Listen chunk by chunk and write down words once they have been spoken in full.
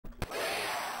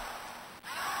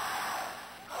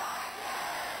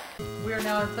We are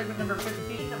now in segment number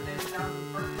 15 of David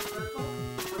Johnson's birthday special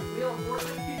with Wheel of Fortune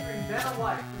featuring Vanna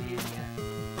White for the ATM.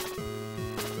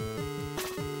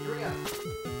 Here we go.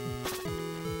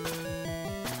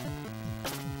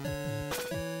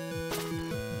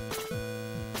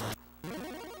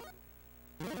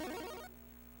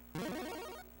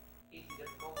 Easy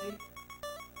difficulty.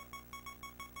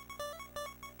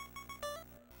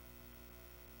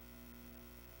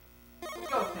 Let's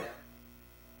go, Tim.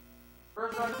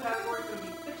 First round category is going to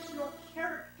be fictional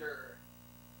character.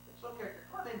 Fictional character.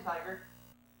 Come on in, Tiger.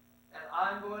 And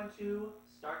I'm going to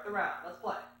start the round. Let's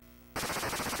play.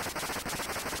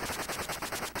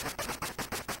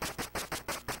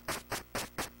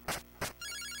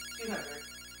 $200.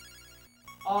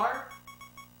 R.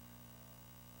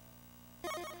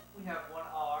 We have one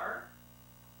R.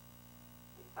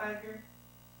 Hey, Tiger.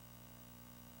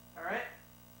 Alright.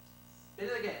 Spin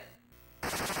it again.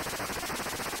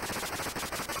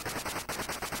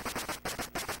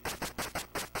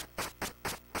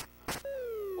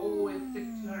 Oh, it's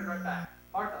 6,200 right back.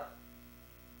 Martha.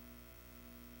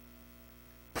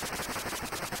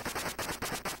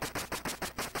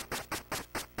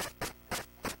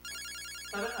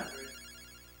 $700.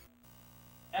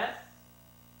 S.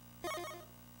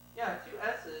 Yeah, two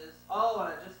S's. Oh,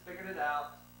 and I just figured it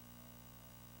out.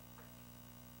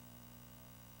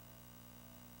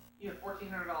 You have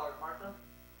 $1,400, Martha.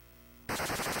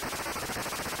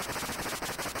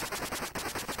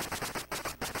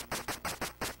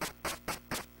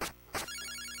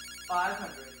 $500.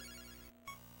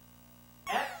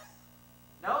 X?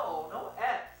 No, no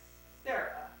X.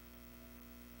 Sarah.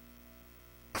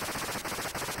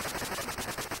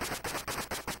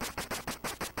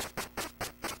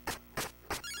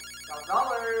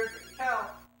 $1,000. If you count.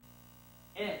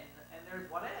 N. And there's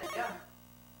one N, yeah.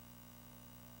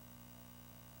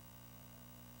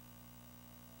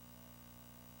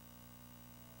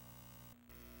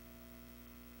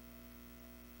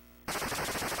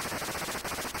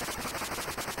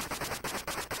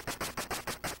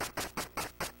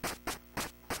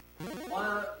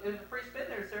 There's a free spin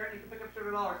there, Sarah, and you can pick up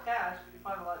 $200 cash if you can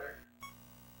find a letter.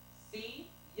 C?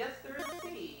 Yes, there is a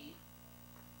C.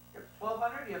 You're up to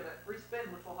 $1,200. You have that free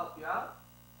spin, which will help you out.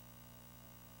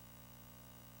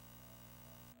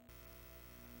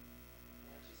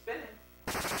 And she's spinning.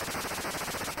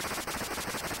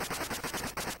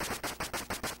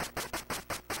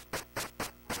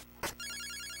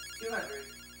 $200.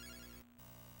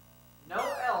 No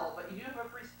L, but you do have a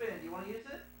free spin. Do you want to use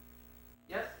it?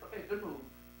 Yes? Okay, good move.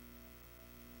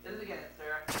 Did it again,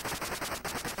 Sarah.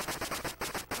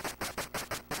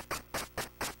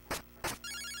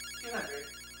 $200.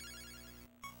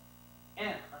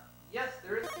 M. Yes,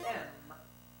 there is an M.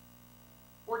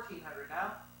 $1,400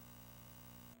 now.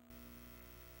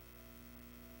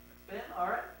 Spin,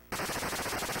 alright.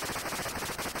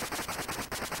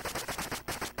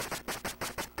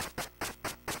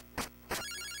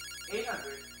 $800.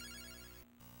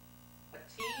 A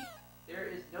T? There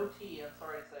is no T, I'm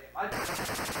sorry to say. My turn.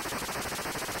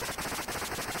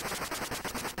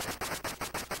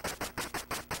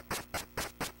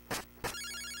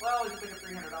 Well, we can pick up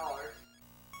 $300.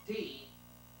 D.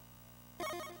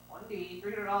 1D,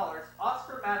 $300.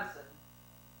 Oscar Madison.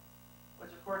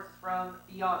 Which, of course, is from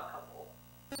The Odd Couple.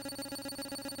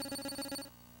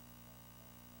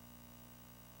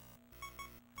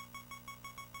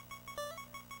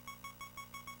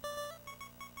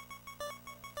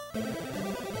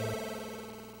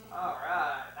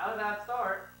 Alright, now that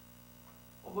start,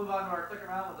 we'll move on to our second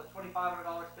round with a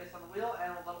 $2,500 space on the wheel,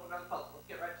 and we'll level another puzzle. Let's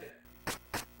get right to it.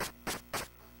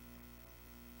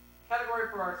 Category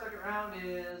for our second round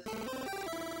is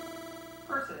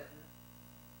person,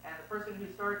 and the person who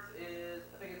starts is,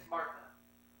 I think it's Martha.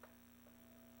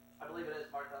 I believe it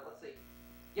is Martha. Let's see.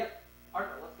 Yep,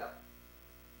 Martha, let's go.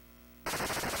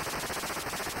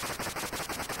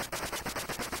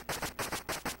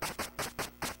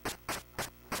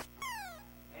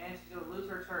 And she's going to lose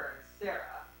her turn. Sarah.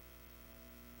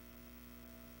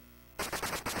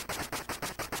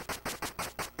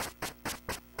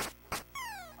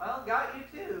 Well, got you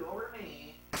too. Over to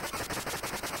me.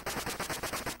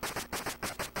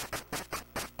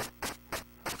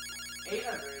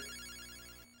 $800.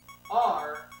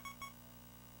 R.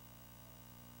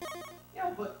 Yeah,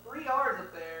 we'll put 3 R's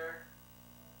up there.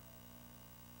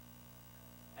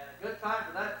 And a good time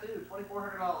for that too.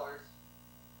 $2,400.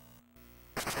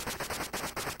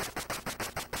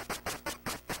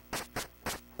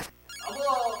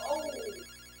 Oh!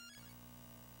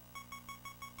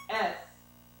 S.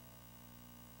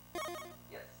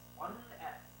 Yes, one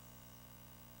S.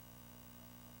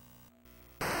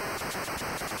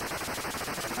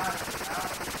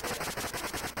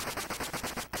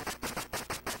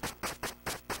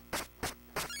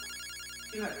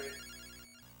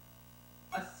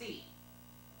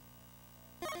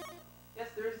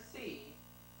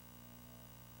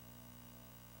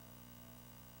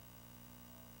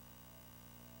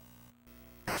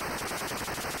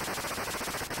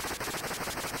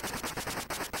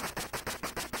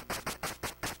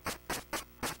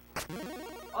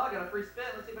 I got a free spin.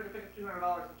 Let's see if I can pick up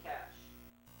 $200 in cash.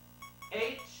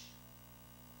 H.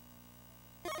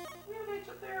 We have an H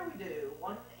up there? We do.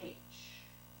 One H.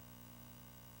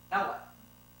 Now what?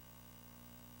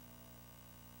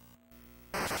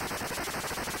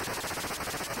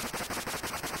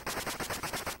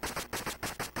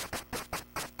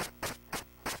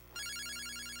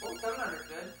 Oh, 700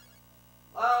 good.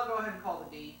 I'll go ahead and call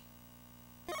the D.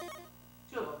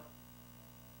 Two of them.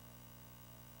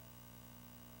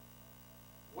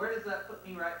 Where does that put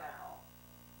me right now?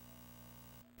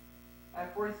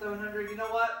 At 4,700, you know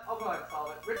what? I'll go ahead and solve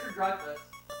it. Richard Dreyfuss.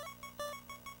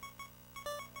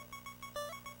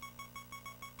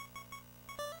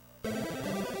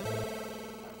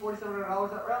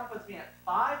 $4,700 that round puts me at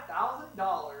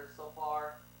 $5,000 so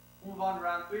far. We'll move on to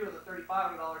round 3 with a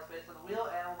 $3,500 space on the wheel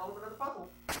and a little bit of the puzzle.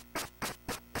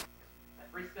 That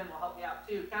free spin will help me out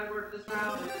too. Category for this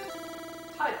round is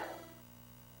title.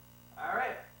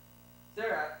 Alright.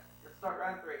 Sarah, let's start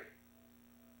round 3.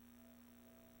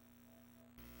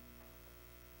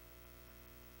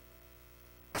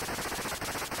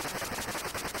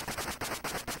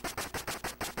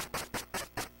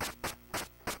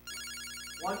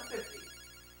 $150.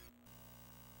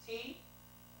 T.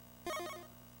 You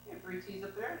have 3 T's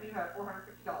up there, and you have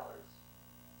 $450.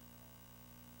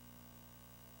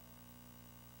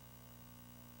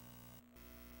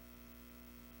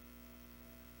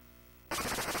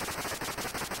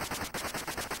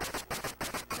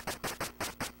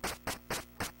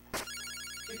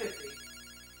 $250.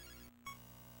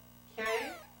 K.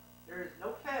 There is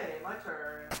no K. My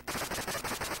turn.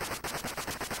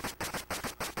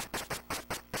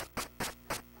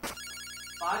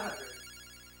 $500.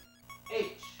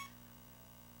 H.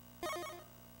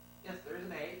 Yes, there is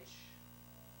an H.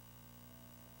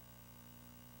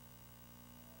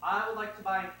 I would like to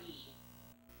buy an E.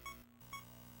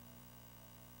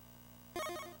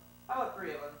 How about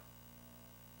 3 of them?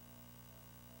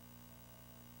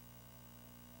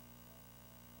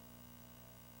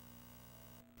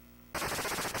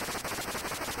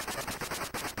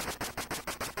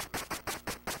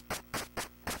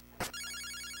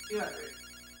 $200.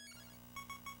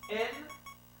 N.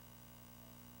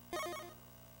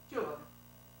 2 of them.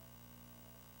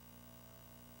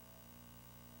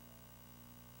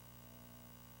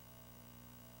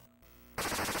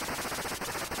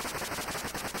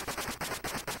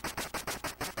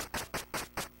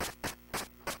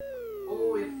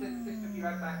 Oh, we have 650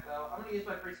 right back though. I'm gonna use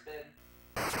my free spin.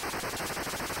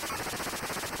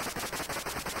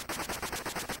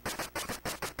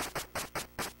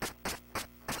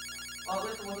 Well, at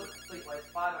least it wasn't a complete waste.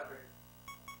 500.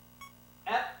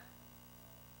 F.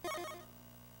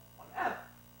 1 F.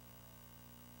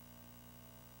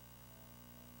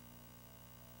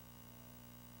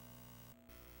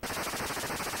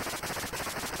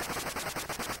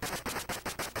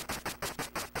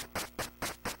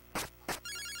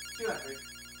 $200.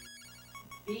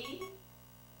 B.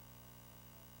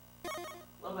 A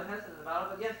little bit hesitant about it,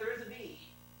 but yes, there is a B.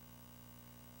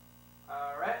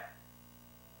 Alright.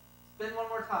 Spin one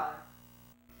more time.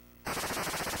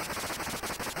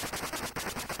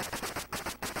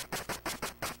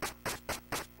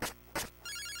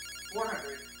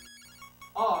 $400.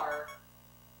 R.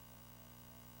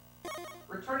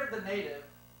 Return of the native.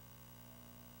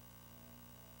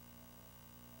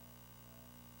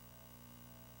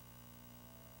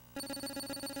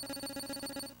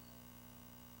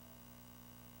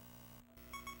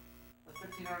 That's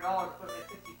 $1,500 put me at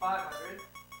 $6,500.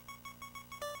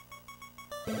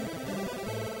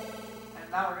 And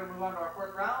now we're going to move on to our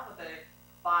 4th round with a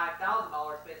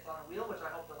 $5,000 space on a wheel, which I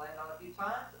hope to land on a few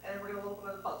times, and we're going to open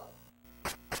the puzzle.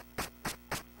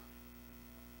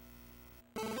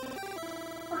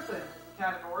 Person is the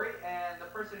category, and the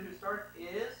person who starts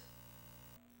is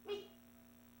me.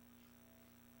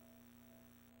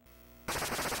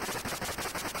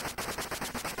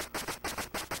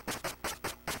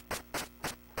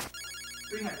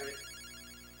 $300.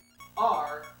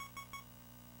 R.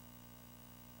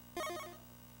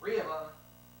 3 of them.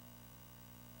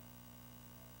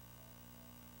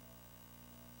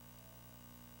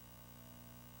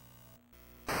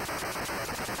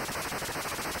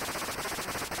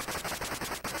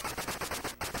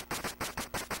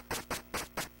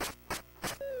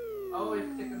 Oh, we have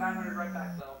to take the 900 right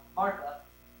back though. Martha.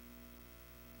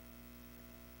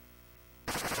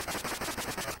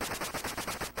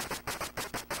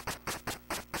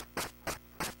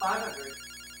 $500. Do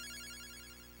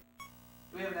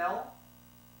we have an L?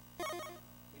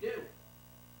 We do.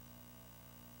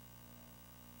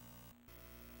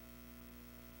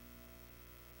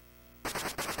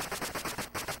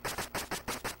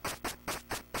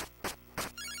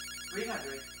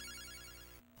 300.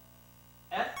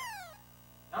 S?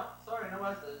 Nope, sorry, no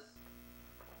S's.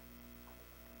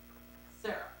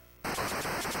 Sarah.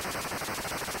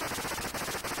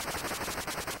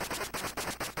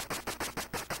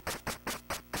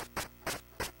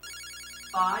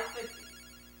 550.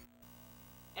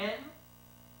 N.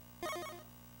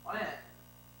 1 N.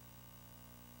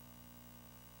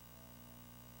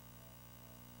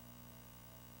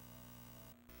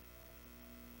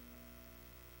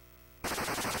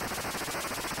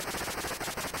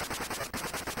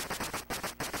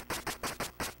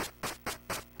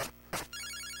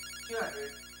 $200.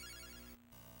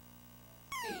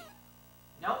 C.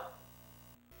 Nope.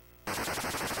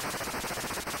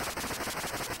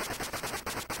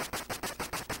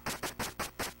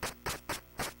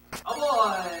 Oh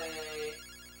boy.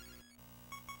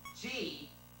 G.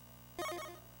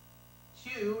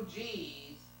 2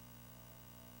 G's.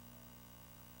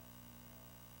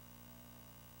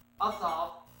 I'll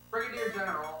solve. Brigadier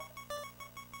General.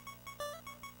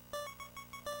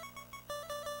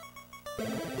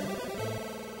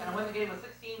 And I win the game with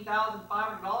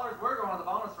 $16,500. We're going to the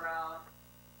bonus round.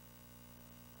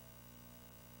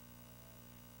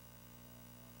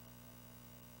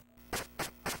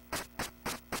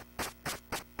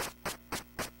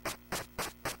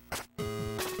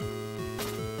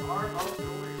 R, O,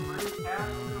 jewelry, fruit, cash,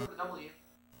 over the W.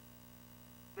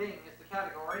 Thing is the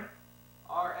category.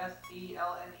 R, S, T,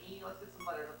 L, N, E. Let's get some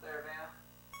letters up there, Vanna.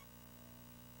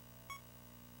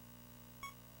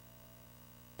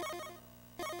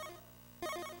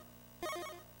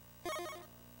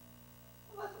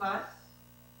 Well, that's nice.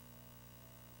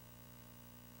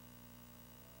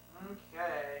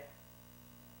 Okay.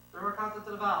 3 more consonants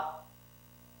and a vowel.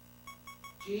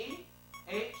 G,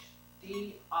 H,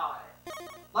 D, I.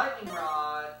 Lightning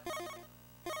rod.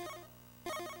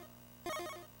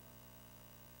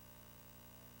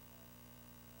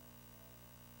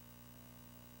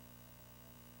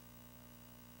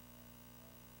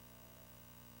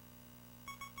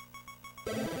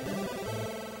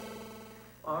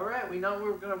 Alright, we know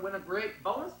we're going to win a great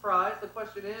bonus prize. The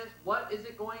question is, what is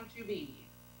it going to be?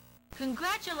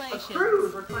 Congratulations! A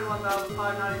cruise for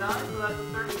 $21,599, so that's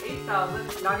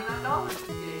 $38,099 this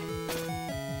game.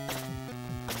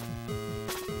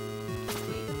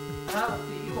 Sweet. And I will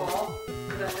see you all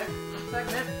for the next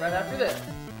segment right after this.